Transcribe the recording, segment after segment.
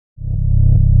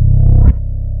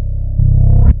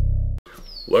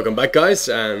Welcome back, guys,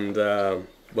 and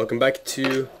welcome back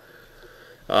to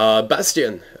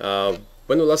Bastion.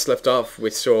 When we last left off, we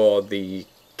saw the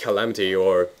calamity,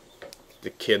 or the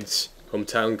kid's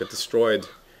hometown got destroyed,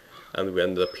 and we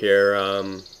ended up here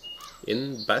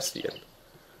in Bastion.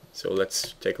 So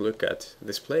let's take a look at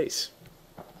this place.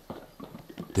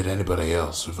 Did anybody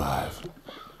else survive?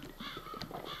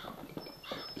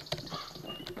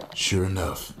 Sure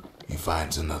enough, he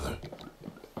finds another.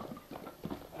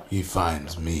 He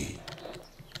finds me.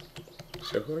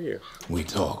 So who are you? We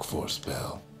talk for a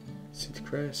spell. See the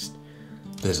crest.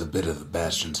 There's a bit of the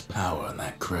Bastion's power in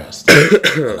that crest,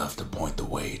 enough to point the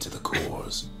way to the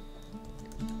cores.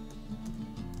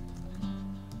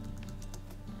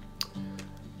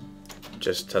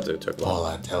 Just had to talk about All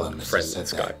I tell him is to set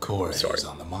Sky. that core Sorry. is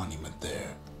on the monument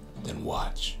there, then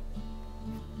watch.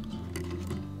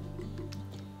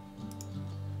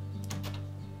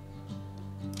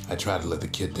 I try to let the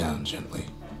kid down gently.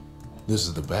 This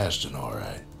is the Bastion,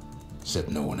 alright. Except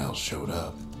no one else showed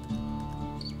up.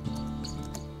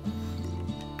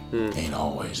 Ain't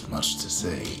always much to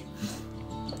say.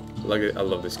 I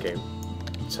love this game.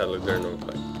 Sadly, there are no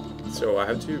play. So I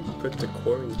have to put the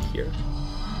core in here.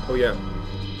 Oh yeah.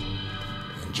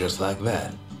 And just like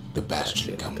that, the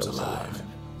Bastion comes alive.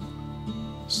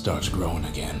 Starts growing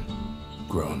again.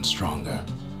 Growing stronger.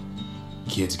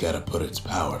 Kid's gotta put its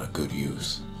power to good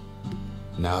use.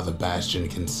 Now the Bastion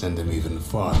can send him even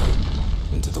farther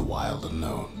into the wild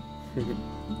unknown.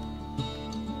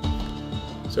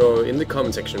 So in the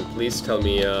comment section, please tell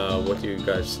me what you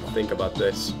guys think about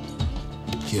this.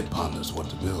 Kid ponders what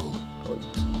to build. Oh,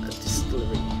 a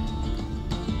distillery.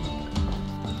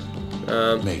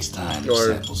 Makes time to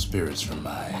sample spirits from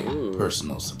my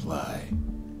personal supply.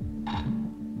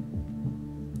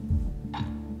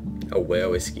 A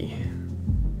whale whiskey.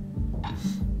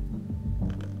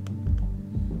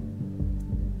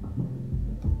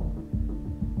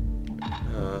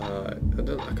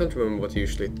 I can't remember what you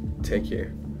usually take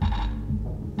here.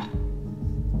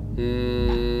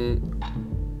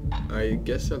 I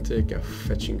guess I'll take a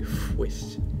fetching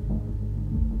fizz.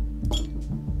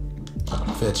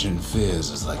 Fetching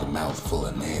fizz is like a mouthful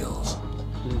of nails,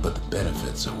 but the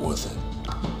benefits are worth it.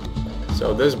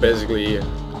 So there's basically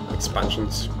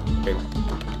expansions. Okay.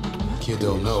 Kid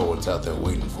don't know what's out there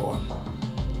waiting for him.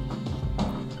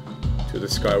 To the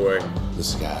Skyway. The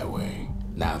Skyway.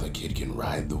 Now the kid can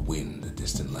ride the wind to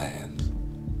distant lands.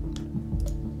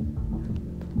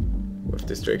 With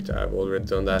District, I've already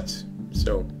done that.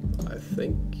 So I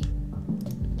think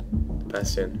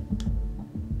Bastion.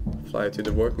 Fly to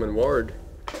the Workman Ward.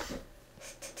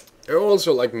 There are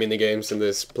also like mini games in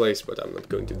this place, but I'm not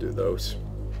going to do those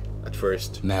at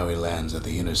first. Now he lands at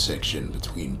the intersection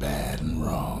between bad and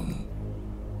wrong.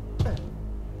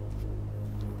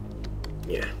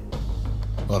 Yeah.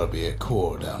 Ought to be a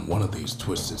core down one of these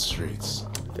twisted streets.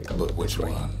 But which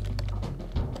one?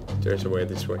 There's a way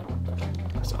this way.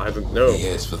 So I don't know. He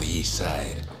heads for the east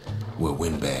side, where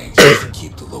windbags used to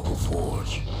keep the local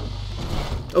forge.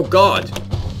 Oh God!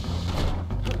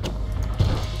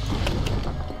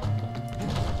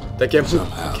 That came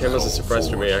as a surprise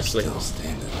to me, actually. Still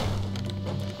standing.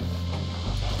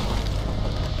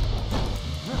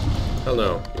 Hell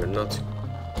no, you're not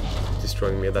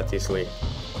destroying me that easily.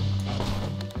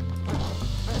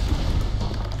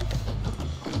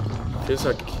 Feels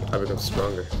like I become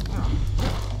stronger.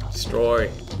 Destroy.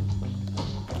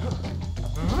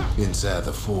 Inside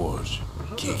the forge,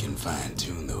 Kid can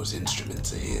fine-tune those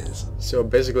instruments of his. So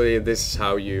basically, this is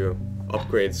how you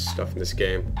upgrade stuff in this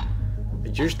game. I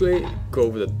usually go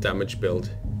with a damage build,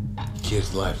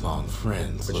 Kid's lifelong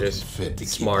friends, which looking is fit to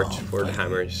smart keep on for the fighting.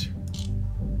 hammers.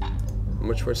 How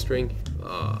much for a string?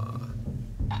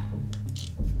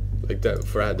 Like that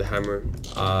for the hammer.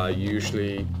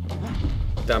 Usually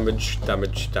damage.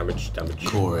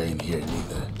 Core ain't here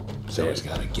neither, so he's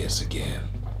gotta guess again.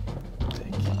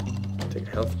 Take a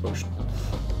health potion.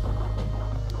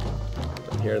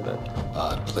 And here then.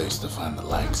 Odd place to find the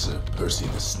likes of Percy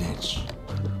the Snitch.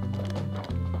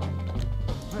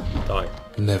 Die.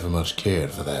 Never much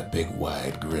cared for that big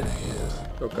wide grin of his.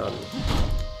 Oh God.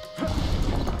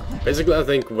 Basically, I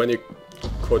think when you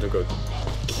quote unquote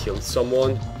kill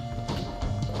someone,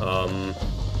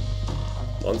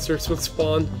 monsters will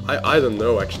spawn. I don't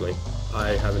know actually.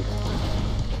 I haven't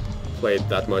played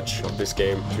that much of this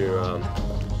game to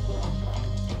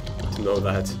know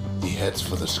that. He heads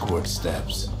for the squirt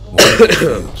steps. Won't be a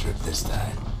field trip this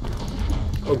time.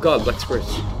 Oh God, black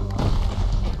squirts.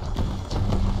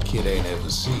 Kid ain't ever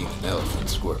seen an elephant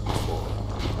squirt before.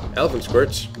 Elephant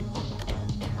squirts.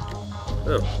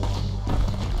 Oh.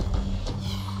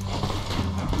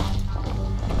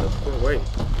 Go away.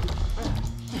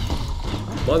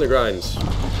 Money grinds.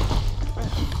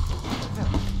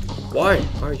 Why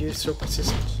are you so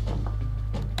persistent?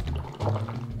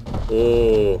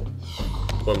 Oh,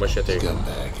 one machete.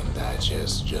 Scumbag can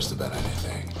digest just about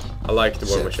anything. I like the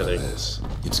one Except for machete. this.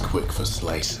 It's quick for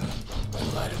slicing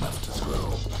and light enough to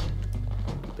throw.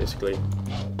 Basically,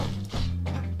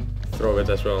 throw it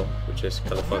as well, which is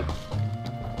kind of fun.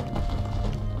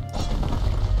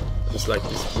 It's like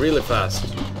it's really fast,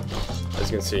 as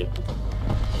you can see.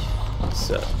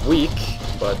 It's weak,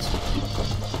 but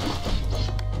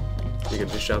you can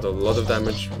dish out a lot of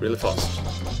damage really fast.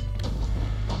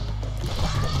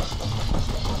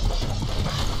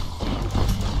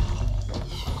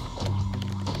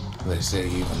 They say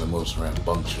even the most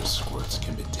rambunctious squirts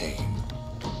can be tamed.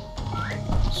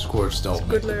 Squirts don't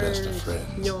make the best of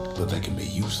friends, but they can be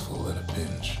useful in a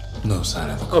pinch. No sign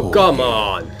of the Oh, cold come here.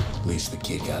 on! At least the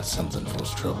kid got something for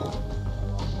his trouble.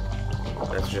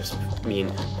 That's just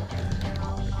mean.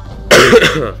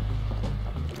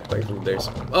 Like there's.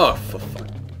 Oh, for fuck.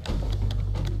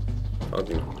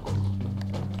 Fountain.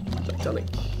 Titanic.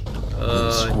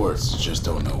 The squirts just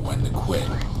don't know when to quit.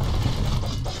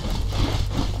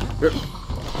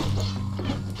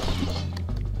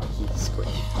 Squirt.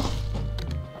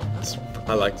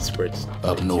 I like the squirts.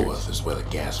 Up north is where the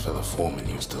gas fella foreman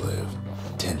used to live,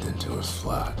 tending to his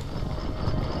flock.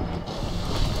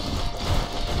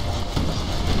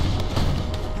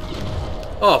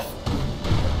 Off.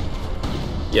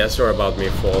 Yeah, sorry about me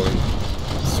falling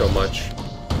so much.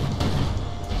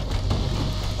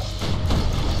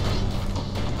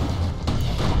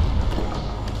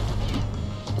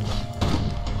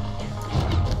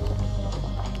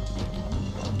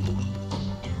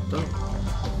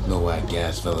 No white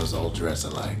gas fellas all dress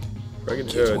alike. Rugged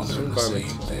Kids hoods, wondering the same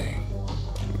environment. thing.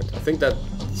 I think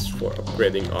that's for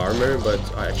upgrading armor, but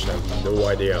I actually have no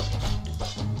idea.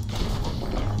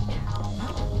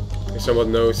 If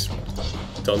someone knows,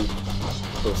 don't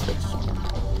post it.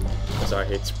 Because I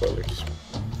hate spoilers.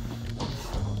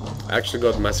 I actually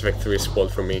got Mass Effect 3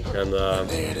 spoiled for me, and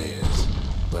There it is.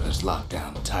 But it's locked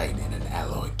down tight in an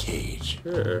alloy cage.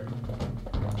 yeah.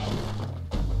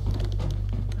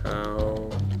 How?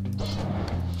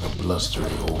 A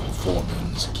blustery old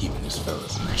foreman's keeping his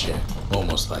fellas in check,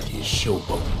 almost like he's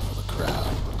showboating for the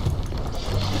crowd.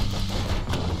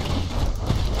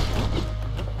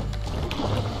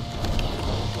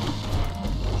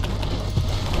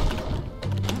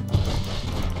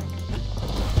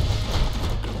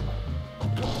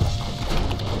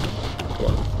 Come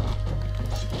on.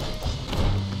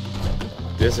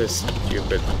 This is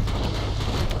stupid.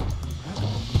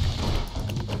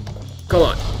 Come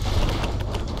on.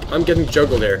 I'm getting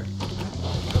juggled there.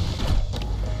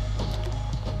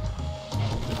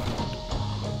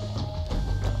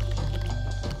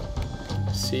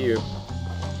 See you.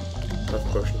 Health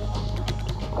potion.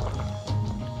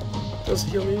 Does it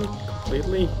heal me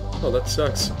completely? Oh, that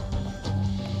sucks.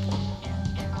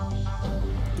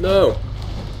 No!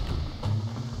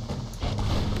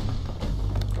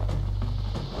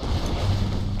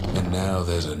 And now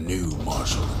there's a new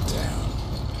marshal in town.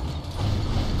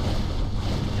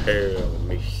 Hail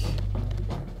me.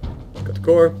 Got the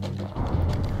core.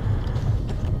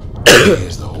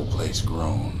 Here's the whole place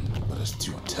grown, but it's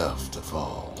too tough to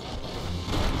fall.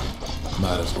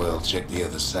 Might as well check the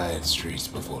other side streets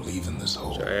before leaving this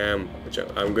hole.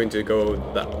 I'm going to go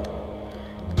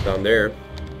down there.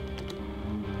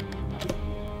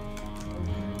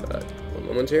 One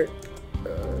moment here.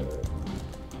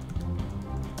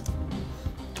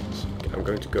 I'm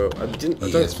going to go. I didn't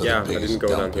go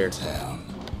down here. Town.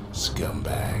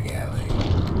 Scumbag alley.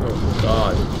 Oh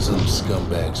God! Some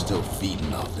scumbag still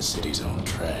feeding off the city's own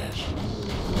trash.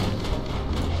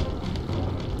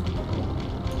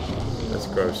 That's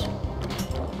gross.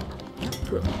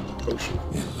 Potion.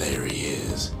 And there he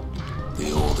is,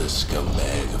 the oldest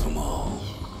scumbag of them all,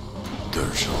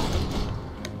 Gershel.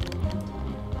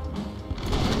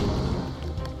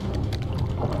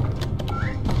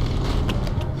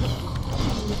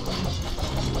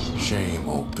 Shame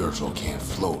old Gershel can't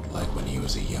float like when he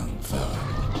was a young fella.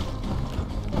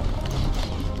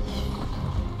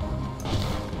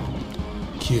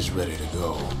 Kid's ready to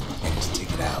go, and his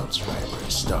ticket out's right where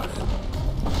it started.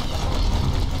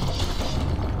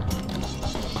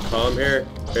 Come here,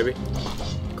 baby.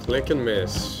 Click and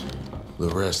miss. The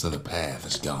rest of the path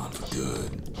is gone for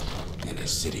good, and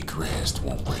his city crest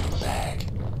won't bring it back.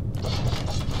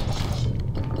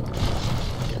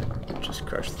 Just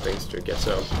crush things to get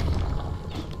some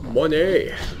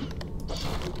money.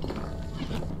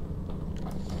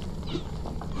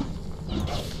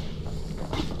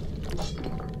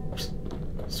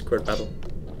 Squirt battle.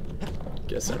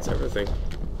 Guess that's everything.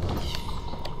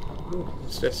 Ooh,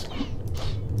 what's this?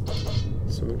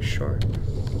 Something sharp.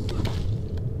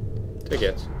 Take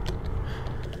it.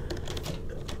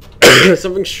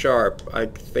 Something sharp. I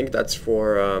think that's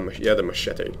for, yeah, the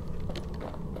machete.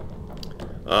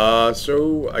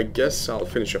 So I guess I'll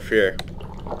finish off here.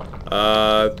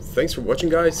 Thanks for watching,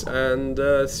 guys, and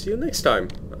see you next time.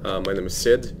 My name is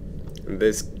Sid, and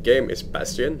this game is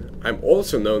Bastion. I'm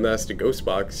also known as the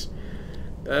GhostBox.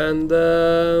 And,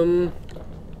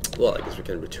 well, I guess we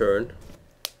can return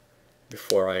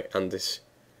before I end this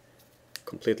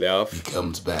completely off. He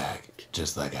comes back,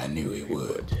 just like I knew he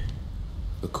would.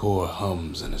 The core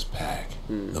hums in his pack.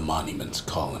 The monument's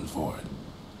calling for it.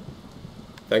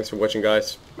 Thanks for watching,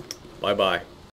 guys. Bye-bye.